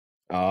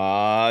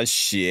Oh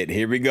shit,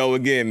 here we go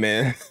again,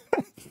 man.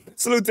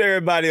 Salute to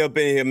everybody up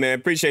in here, man.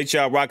 Appreciate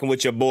y'all rocking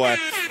with your boy,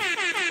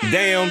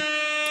 Damn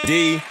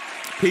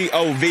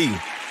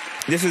DPOV.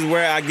 This is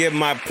where I give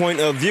my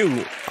point of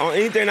view on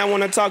anything I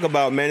want to talk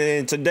about, man.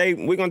 And today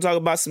we're gonna talk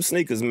about some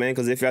sneakers, man.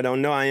 Because if y'all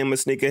don't know, I am a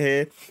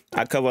sneakerhead.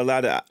 I cover a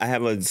lot of. I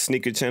have a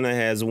sneaker channel that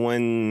has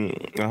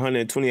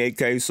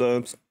 128K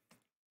subs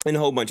and a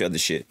whole bunch of other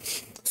shit.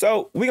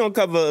 So we're gonna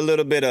cover a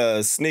little bit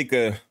of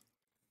sneaker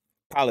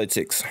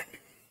politics.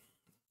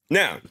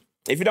 Now,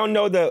 if you don't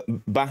know the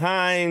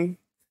backstory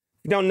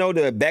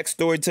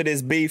to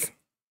this beef,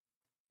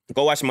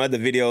 go watch my other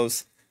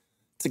videos.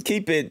 To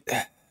keep it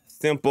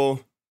simple,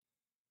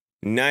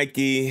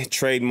 Nike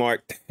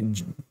trademarked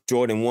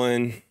Jordan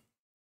 1,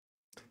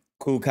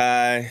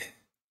 Koolkiy,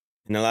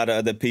 and a lot of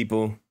other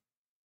people,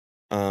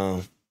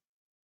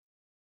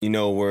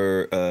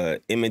 were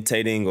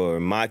imitating or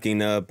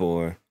mocking up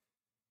or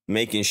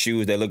making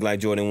shoes that look like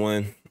Jordan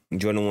 1.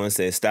 Jordan 1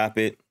 said, stop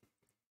it.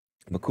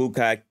 But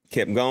Koolkiy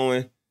kept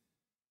going.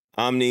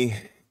 Omni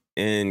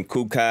and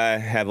Koolkiy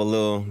have a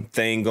little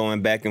thing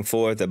going back and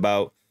forth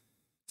about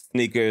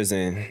sneakers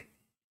and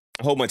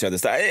a whole bunch of other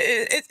stuff.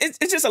 It's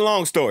just a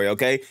long story,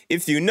 okay?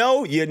 If you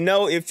know, you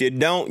know. If you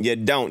don't, you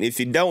don't. If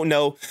you don't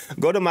know,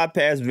 go to my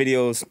past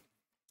videos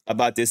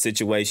about this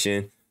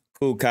situation.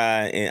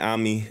 Koolkiy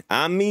and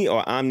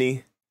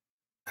Omni.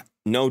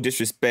 No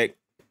disrespect,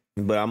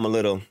 but I'm a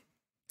little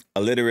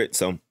illiterate,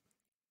 so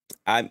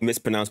I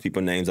mispronounce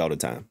people's names all the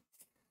time.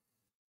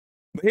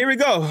 But here we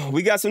go.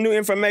 We got some new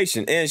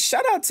information. And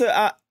shout out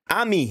to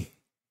Ami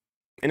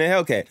and the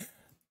Hellcat.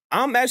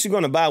 I'm actually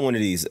going to buy one of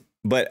these,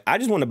 but I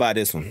just want to buy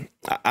this one.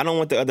 I don't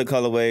want the other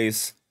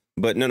colorways,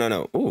 but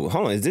no. Ooh,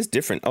 hold on. Is this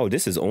different? Oh,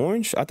 this is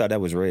orange? I thought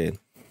that was red.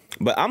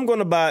 But I'm going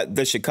to buy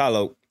the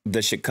Chicago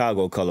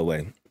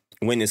colorway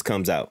when this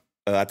comes out.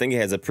 I think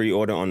it has a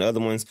pre-order on the other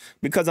ones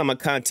because I'm a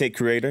content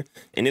creator,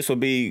 and this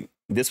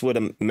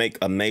would make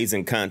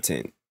amazing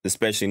content,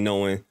 especially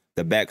knowing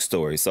the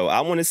backstory. So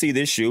I want to see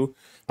this shoe.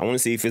 I want to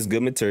see if it's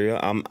good material.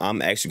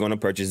 I'm actually going to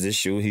purchase this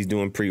shoe. He's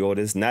doing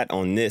pre-orders, not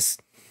on this,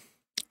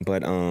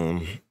 but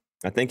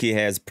I think he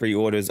has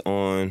pre-orders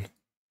on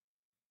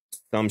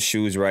some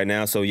shoes right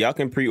now. So y'all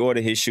can pre-order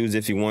his shoes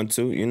if you want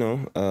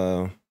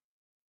to,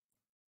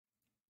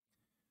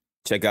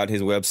 check out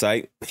his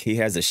website. He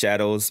has the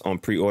Shadows on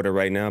pre-order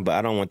right now, but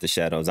I don't want the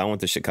Shadows. I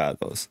want the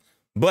Chicagos.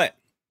 But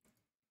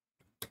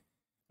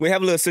we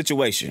have a little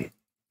situation.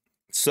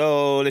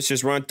 So let's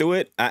just run through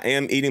it. I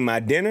am eating my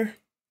dinner.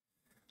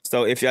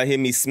 So if y'all hear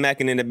me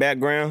smacking in the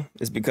background,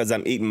 it's because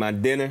I'm eating my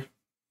dinner.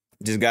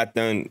 Just got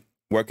done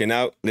working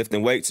out,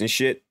 lifting weights and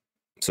shit.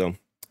 So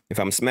if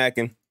I'm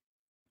smacking,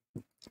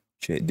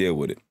 shit, deal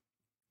with it.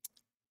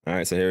 All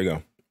right, so here we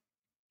go.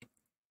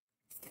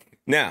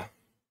 Now,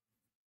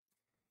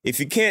 if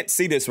you can't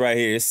see this right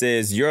here, it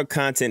says your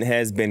content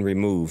has been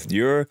removed.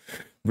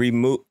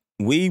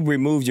 We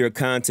removed your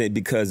content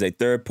because a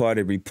third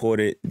party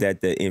reported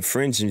that the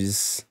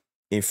infringes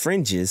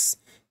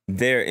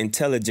their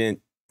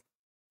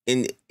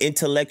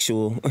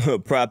intellectual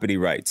property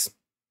rights.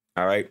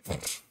 All right.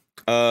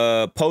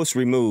 Post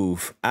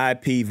remove,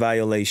 IP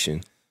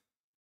violation.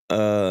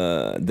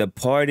 The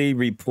party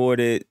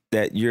reported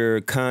that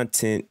your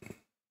content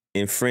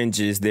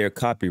infringes their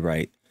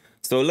copyright.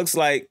 So it looks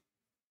like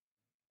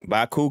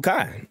by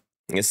Koolkiy.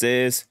 It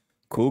says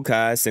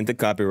Koolkiy sent the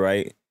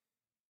copyright.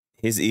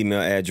 His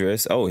email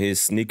address. Oh, his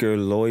sneaker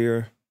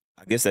lawyer.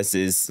 I guess that's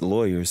his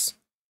lawyers.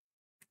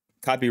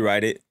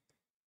 Copyrighted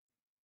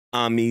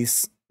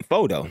Ami's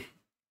photo.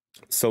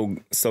 So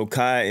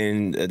Kai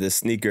and the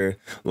sneaker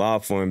law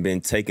firm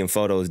been taking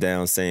photos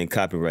down saying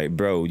copyright.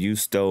 Bro, you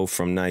stole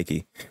from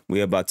Nike. We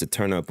about to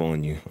turn up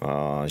on you.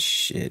 Oh,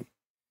 shit.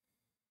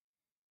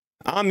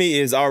 Ami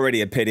is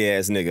already a petty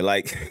ass nigga.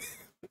 Like,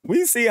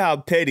 we see how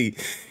petty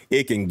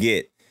it can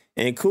get.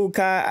 And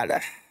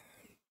Koolkiy,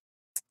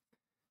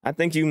 I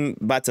think you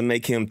about to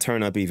make him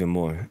turn up even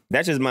more.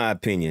 That's just my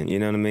opinion. You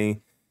know what I mean?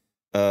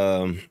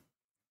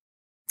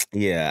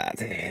 Yeah,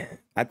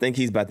 I think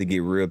he's about to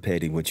get real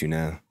petty with you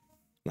now.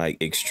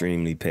 Like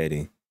extremely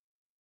petty.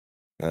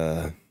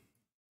 So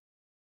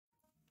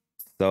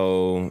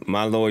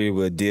my lawyer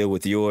will deal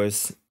with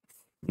yours.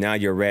 Now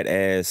your rat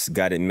ass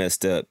got it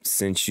messed up.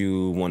 Since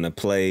you want to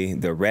play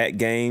the rat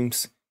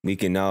games, we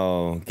can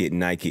all get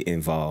Nike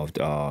involved.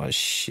 Oh,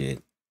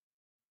 shit.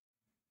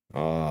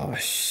 Oh,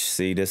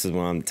 see, this is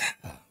what I'm...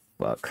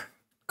 Fuck.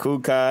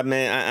 Koolkiy,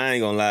 man, I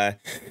ain't gonna lie.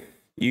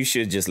 You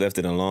should just left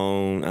it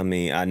alone. I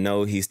mean, I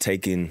know he's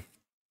taking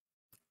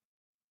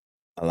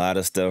a lot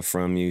of stuff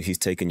from you. He's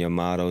taking your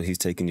model. He's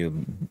taking your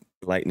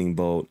lightning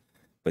bolt.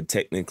 But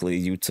technically,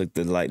 you took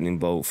the lightning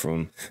bolt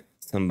from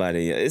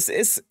somebody. This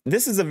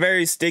is a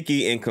very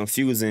sticky and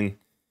confusing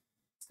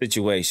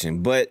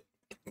situation. But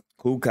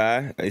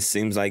Koolkiy, it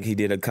seems like he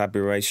did a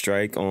copyright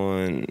strike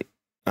on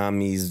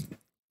Ami's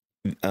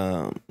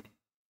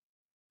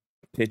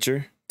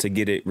picture to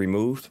get it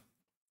removed.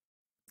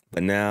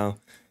 But now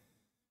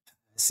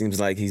it seems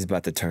like he's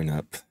about to turn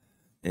up.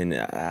 And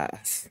I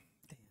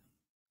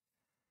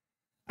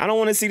I don't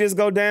want to see this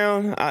go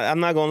down. I'm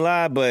not gonna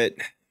lie, but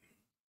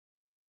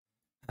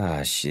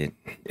shit,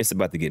 it's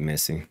about to get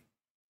messy.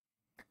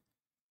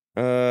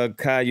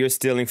 Kai, you're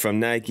stealing from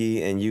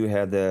Nike, and you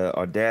have the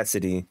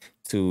audacity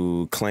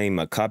to claim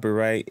a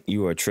copyright.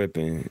 You are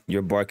tripping.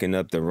 You're barking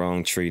up the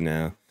wrong tree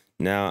now.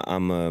 Now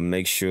I'm gonna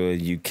make sure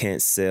you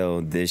can't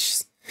sell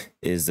this.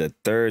 Is the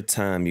third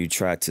time you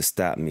tried to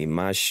stop me.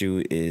 My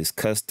shoe is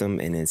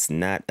custom, and it's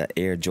not an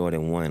Air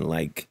Jordan 1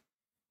 like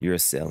you're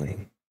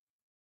selling.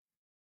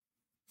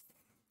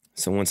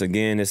 So once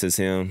again, this is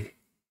him.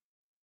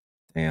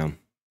 Damn.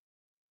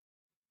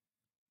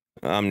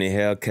 Omni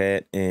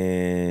Hellcat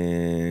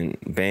and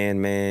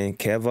Bandman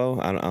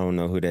Kevo. I don't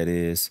know who that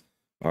is.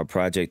 Our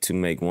project to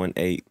make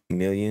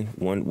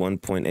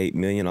 1.8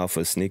 million off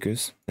of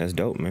sneakers. That's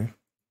dope, man.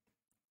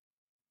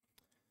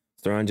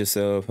 Surround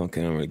yourself.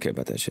 Okay, I don't really care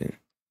about that shit.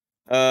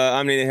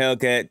 Omni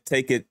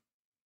Hellcat.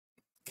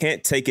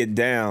 Can't take it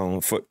down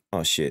for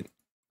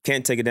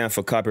Can't take it down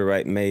for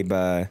copyright made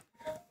by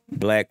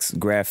Black's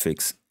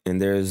Graphics.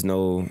 And there's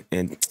no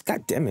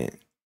god damn it.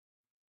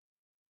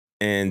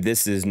 And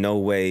this is no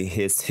way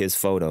his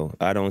photo.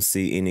 I don't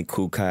see any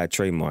Koolkiy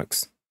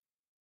trademarks.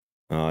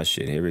 Oh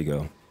shit, here we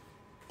go.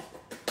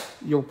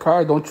 Yo,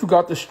 Kai, don't you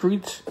got the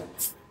streets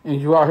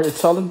and you out here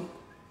telling?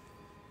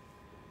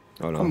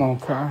 Hold on. Come on,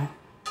 Kai.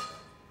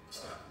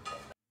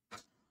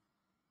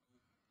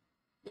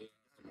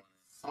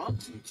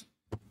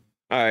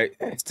 Alright,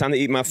 it's time to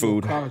eat my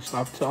food. Yo, Kai,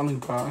 stop telling,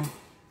 Kai.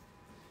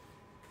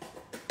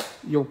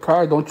 Yo,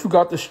 Kai, don't you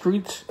got the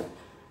streets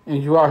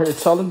and you out here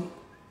telling?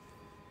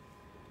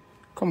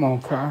 Come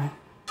on, Kai.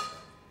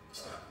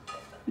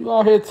 You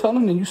out here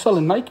telling and you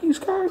selling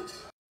Nikes, Kai?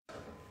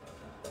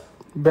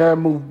 Bad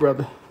move,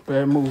 brother.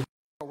 Bad move.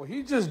 What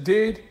he just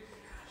did,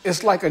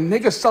 it's like a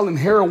nigga selling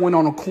heroin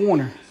on a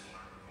corner.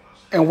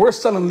 And we're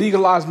selling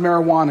legalized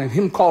marijuana and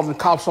him calling the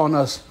cops on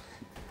us.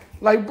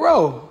 Like,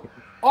 bro,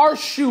 our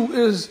shoe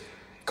is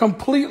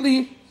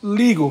completely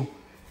legal.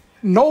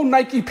 No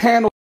Nike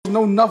panels,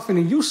 no nothing.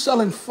 And you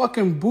selling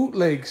fucking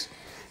bootlegs.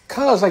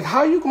 Cuz, like,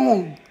 how you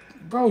gonna...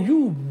 Bro,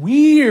 you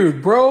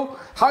weird, bro.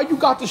 How you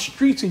got the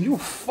streets and you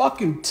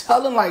fucking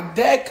telling like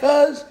that,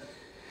 cuz?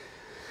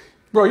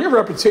 Bro, your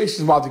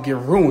reputation's about to get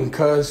ruined,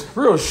 cuz.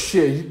 Real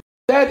shit.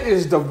 That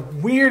is the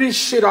weirdest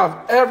shit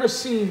I've ever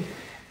seen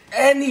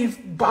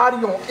anybody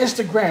on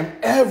Instagram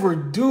ever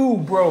do,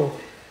 bro.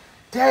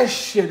 That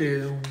shit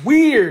is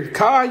weird,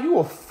 Kai. You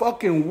a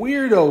fucking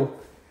weirdo.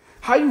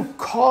 How you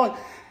call it?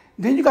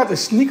 Then you got the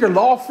sneaker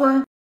law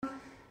firm.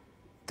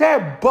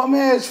 That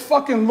bum-ass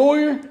fucking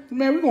lawyer,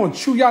 man, we're gonna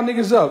chew y'all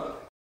niggas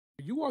up.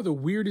 You are the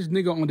weirdest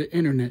nigga on the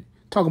internet.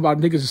 Talking about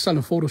niggas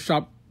selling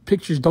Photoshop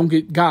pictures don't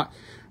get got.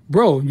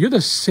 Bro, you're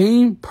the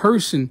same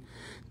person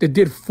that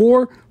did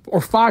 4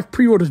 or 5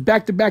 pre-orders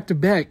back to back to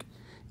back.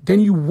 Then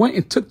you went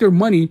and took their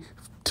money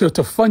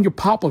to fund your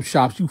pop-up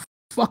shops. You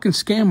fucking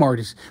scam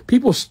artists.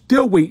 People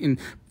still waiting.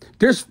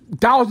 There's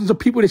thousands of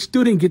people that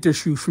still didn't get their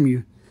shoes from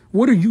you.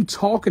 What are you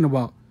talking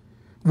about?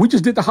 We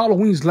just did the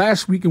Halloweens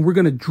last week and we're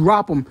gonna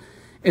drop them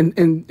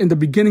in the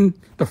beginning,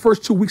 the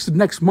first 2 weeks of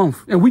next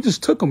month. And we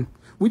just took them.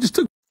 We just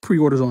took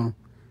pre-orders on them.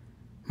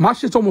 My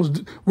shit's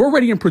almost, we're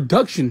already in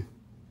production.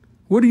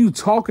 What are you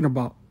talking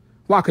about?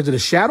 Why, because of the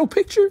shadow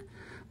picture?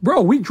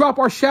 Bro, we drop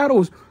our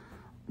shadows.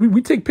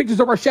 We take pictures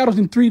of our shadows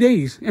in 3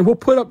 days. And we'll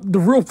put up the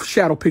real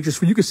shadow pictures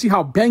so you can see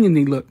how banging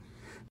they look.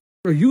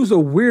 Bro, you's a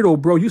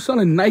weirdo, bro. You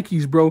selling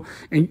Nikes, bro.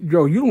 And,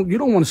 yo, you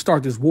don't want to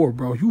start this war,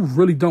 bro. You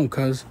really don't,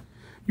 cuz.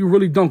 You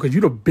really don't, because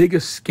you're the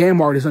biggest scam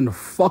artist on the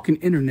fucking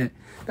internet.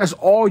 That's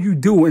all you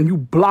do, and you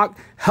block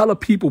hella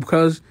people,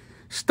 because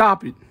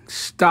stop it.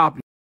 Stop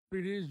it. What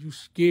it is, you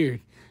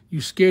scared.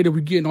 You scared that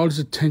we getting all this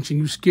attention.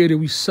 You scared that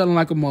we selling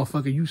like a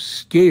motherfucker. You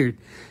scared.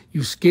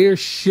 You scared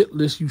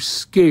shitless. You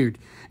scared.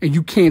 And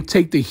you can't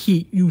take the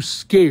heat. You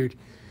scared.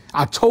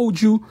 I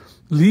told you,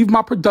 leave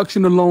my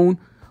production alone.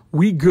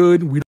 We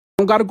good. We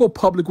don't got to go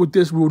public with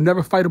this. We will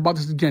never fight about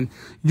this again.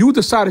 You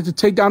decided to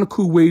take down the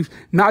Cool Waves.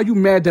 Now you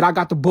mad that I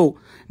got the boat.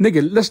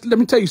 Nigga, let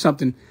me tell you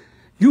something.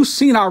 You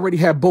seen I already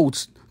had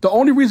boats. The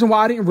only reason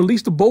why I didn't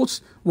release the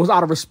boats was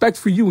out of respect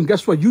for you. And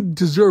guess what? You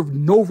deserve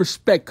no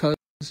respect, cuz.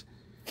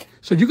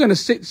 So you're going to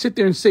sit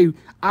there and say,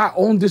 I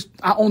own this.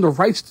 I own the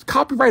rights.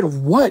 Copyright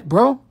of what,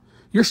 bro?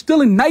 You're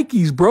still in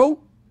Nikes, bro.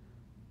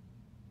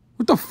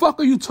 What the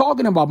fuck are you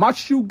talking about? My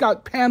shoe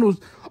got panels,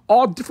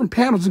 all different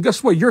panels. And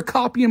guess what? You're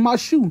copying my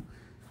shoe.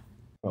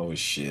 Oh,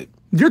 shit.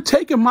 You're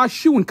taking my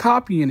shoe and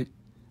copying it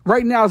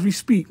right now as we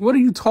speak. What are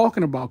you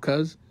talking about,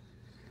 cuz?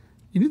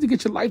 You need to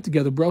get your life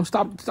together, bro.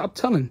 Stop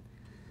telling.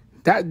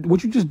 That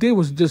what you just did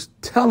was just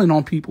telling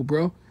on people,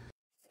 bro.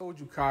 I told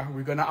you, Kai,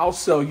 we're gonna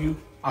outsell you.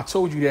 I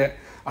told you that.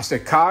 I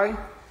said, Kai,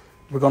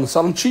 we're gonna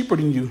sell them cheaper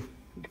than you.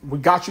 We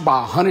got you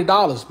by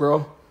 $100,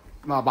 bro.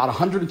 About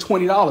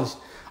 $120.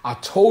 I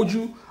told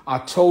you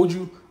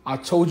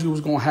it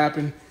was gonna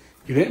happen.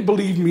 You didn't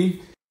believe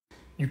me.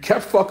 You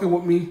kept fucking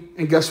with me,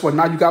 and guess what?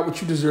 Now you got what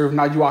you deserve.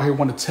 Now you out here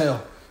want to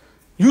tell.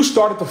 You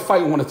started the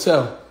fight, want to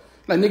tell.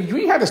 Like, nigga, you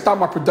ain't had to stop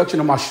my production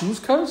of my shoes,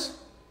 cuz.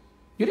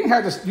 You didn't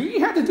have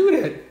to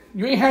do that.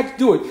 You ain't had to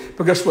do it.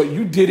 But guess what?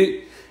 You did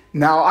it.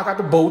 Now I got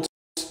the boats.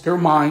 They're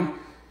mine.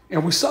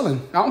 And we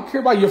selling. I don't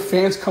care about your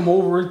fans come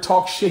over and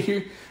talk shit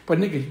here. But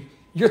nigga,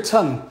 you're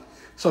telling.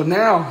 So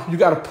now you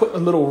got to put a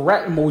little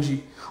rat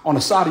emoji on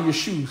the side of your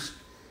shoes.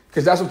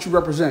 Because that's what you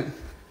represent.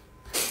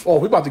 Oh,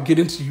 we're about to get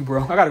into you,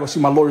 bro. I got to go see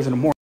my lawyers in the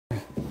morning.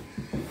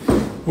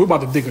 We're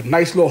about to dig a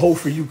nice little hole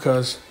for you,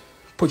 cuz.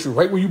 Put you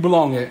right where you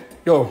belong at.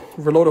 Yo,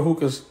 reload the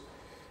hookahs.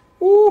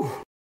 Woo.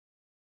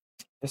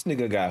 This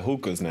nigga got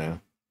hookahs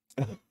now.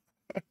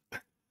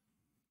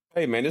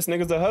 Hey, man, this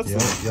nigga's a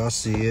hustler. Y'all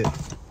see it.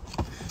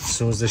 As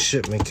soon as the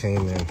shipment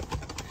came in,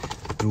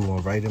 threw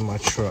one right in my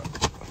truck.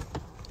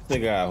 This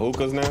nigga got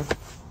hookahs now?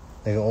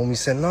 Nigga owe me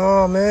said,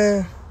 no,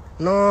 man.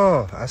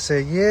 No. I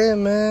said, yeah,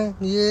 man.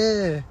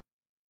 Yeah.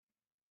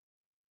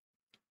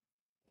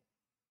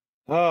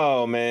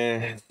 Oh,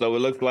 man. So it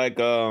looks like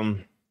the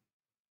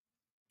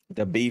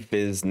beef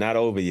is not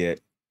over yet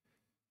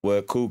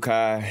with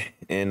Koolkiy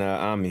and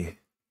Ami.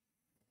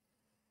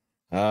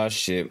 Oh,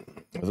 shit.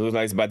 It looks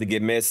like it's about to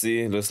get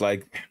messy. It looks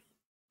like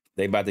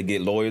they about to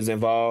get lawyers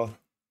involved.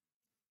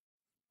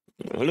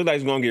 It looks like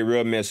it's going to get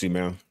real messy,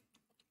 man.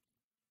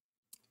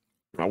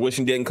 I wish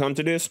it didn't come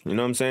to this, you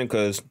know what I'm saying?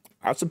 Because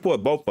I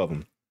support both of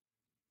them.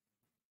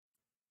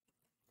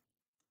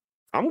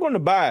 I'm going to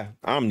buy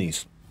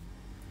Omnis.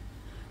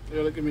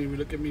 Yeah, look at me,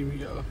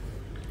 yo.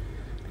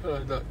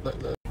 Look.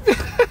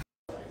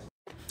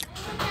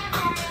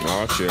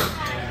 Oh, shit.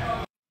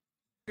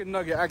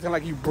 Nugget acting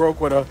like you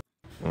broke with a...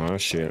 Oh,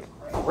 shit.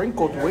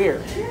 Wrinkled where?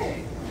 It's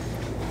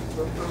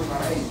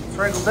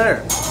wrinkled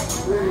there.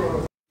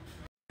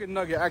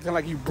 Nugget acting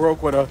like you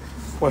broke with a...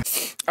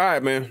 What? All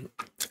right, man.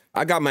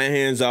 I got my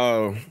hands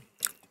all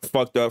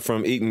fucked up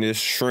from eating this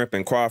shrimp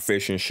and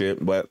crawfish and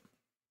shit, but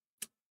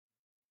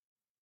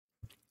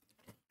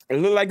it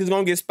look like it's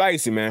gonna get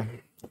spicy, man.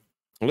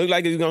 It look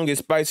like it's gonna get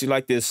spicy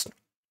like this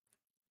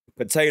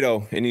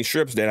potato and these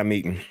shrimps that I'm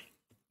eating.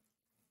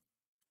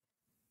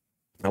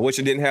 I wish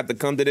it didn't have to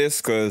come to this,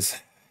 because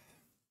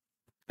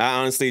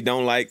I honestly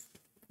don't like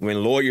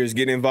when lawyers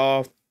get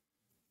involved.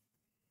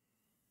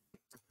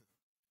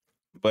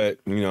 But,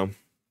 you know.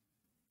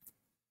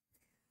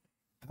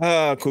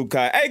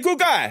 Koolkiy. Hey,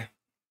 Koolkiy!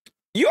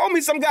 You owe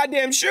me some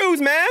goddamn shoes,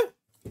 man.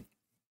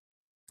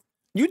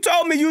 You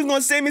told me you was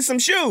gonna send me some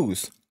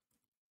shoes.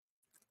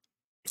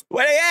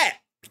 Where they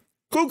at?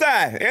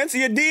 Koolkiy, answer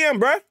your DM,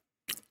 bruh.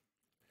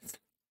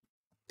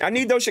 I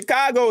need those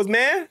Chicagos,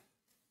 man.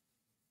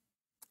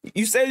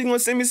 You said you're gonna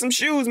send me some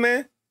shoes,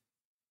 man.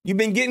 You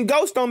been getting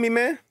ghost on me,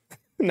 man.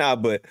 Nah,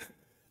 but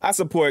I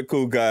support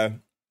Koolkiy.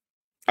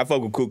 I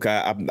fuck with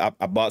Koolkiy.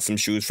 I bought some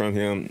shoes from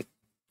him.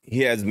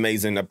 He has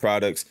amazing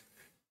products.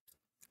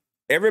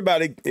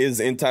 Everybody is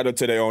entitled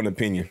to their own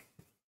opinion.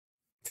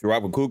 If you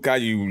rock with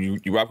Koolkiy,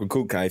 you rock with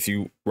Koolkiy. If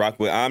you rock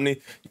with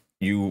Omni,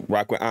 you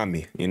rock with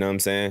Omni. You know what I'm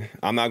saying?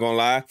 I'm not gonna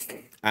lie.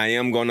 I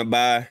am gonna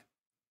buy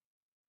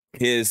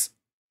his.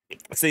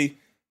 See,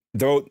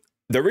 though,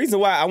 the reason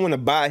why I want to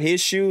buy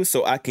his shoes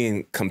so I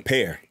can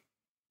compare.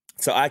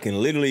 So I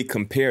can literally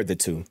compare the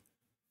two.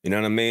 You know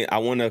what I mean? I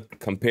want to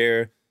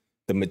compare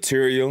the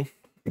material,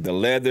 the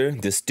leather,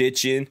 the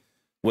stitching,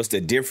 what's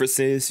the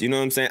differences. You know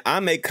what I'm saying?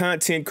 I'm a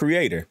content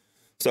creator.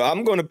 So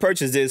I'm going to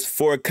purchase this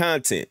for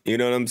content. You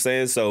know what I'm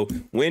saying? So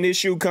when this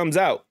shoe comes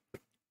out,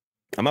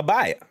 I'm going to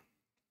buy it.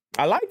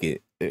 I like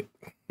it. It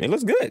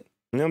looks good.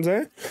 You know what I'm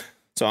saying?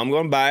 So I'm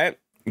going to buy it,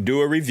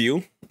 do a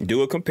review,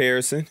 do a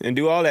comparison, and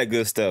do all that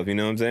good stuff. You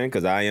know what I'm saying?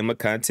 Because I am a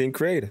content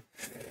creator.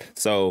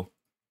 So,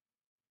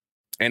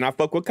 and I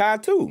fuck with Kai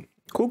too.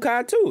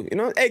 Koolkiy too. You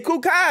know? Hey,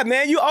 Koolkiy,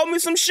 man, you owe me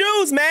some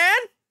shoes, man.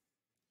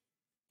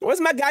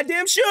 Where's my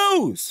goddamn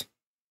shoes?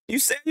 You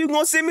said you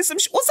gonna send me some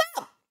shoes. What's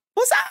up?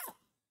 What's up?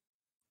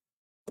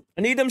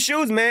 I need them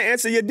shoes, man.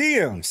 Answer your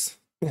DMs.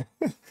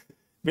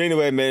 But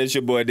anyway, man, it's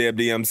your boy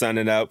DebD. I'm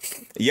signing out.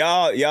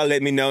 Y'all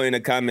let me know in the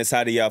comments,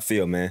 how do y'all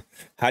feel, man?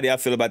 How do y'all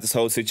feel about this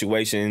whole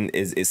situation?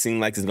 It seems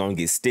like it's gonna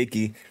get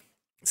sticky.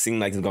 It seems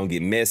like it's gonna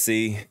get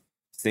messy.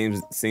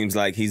 Seems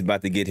like he's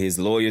about to get his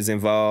lawyers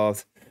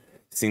involved.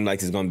 Seems like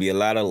there's gonna be a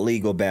lot of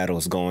legal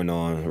battles going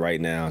on right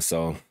now.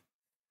 So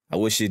I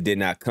wish it did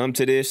not come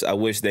to this. I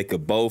wish they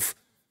could both,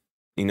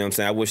 you know what I'm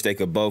saying? I wish they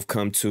could both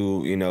come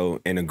to, you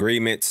know, an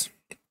agreement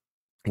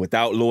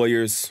without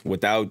lawyers,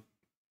 without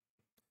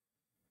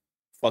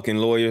fucking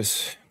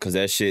lawyers, because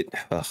that shit,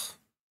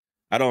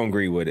 I don't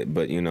agree with it,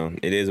 but, you know,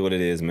 it is what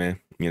it is, man.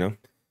 You know,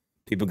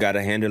 people got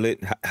to handle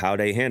it how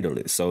they handle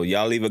it. So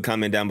y'all leave a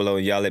comment down below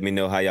and y'all let me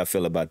know how y'all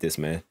feel about this,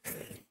 man.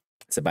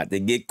 It's about to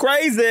get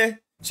crazy.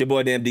 It's your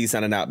boy DebD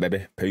signing out,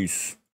 baby. Peace.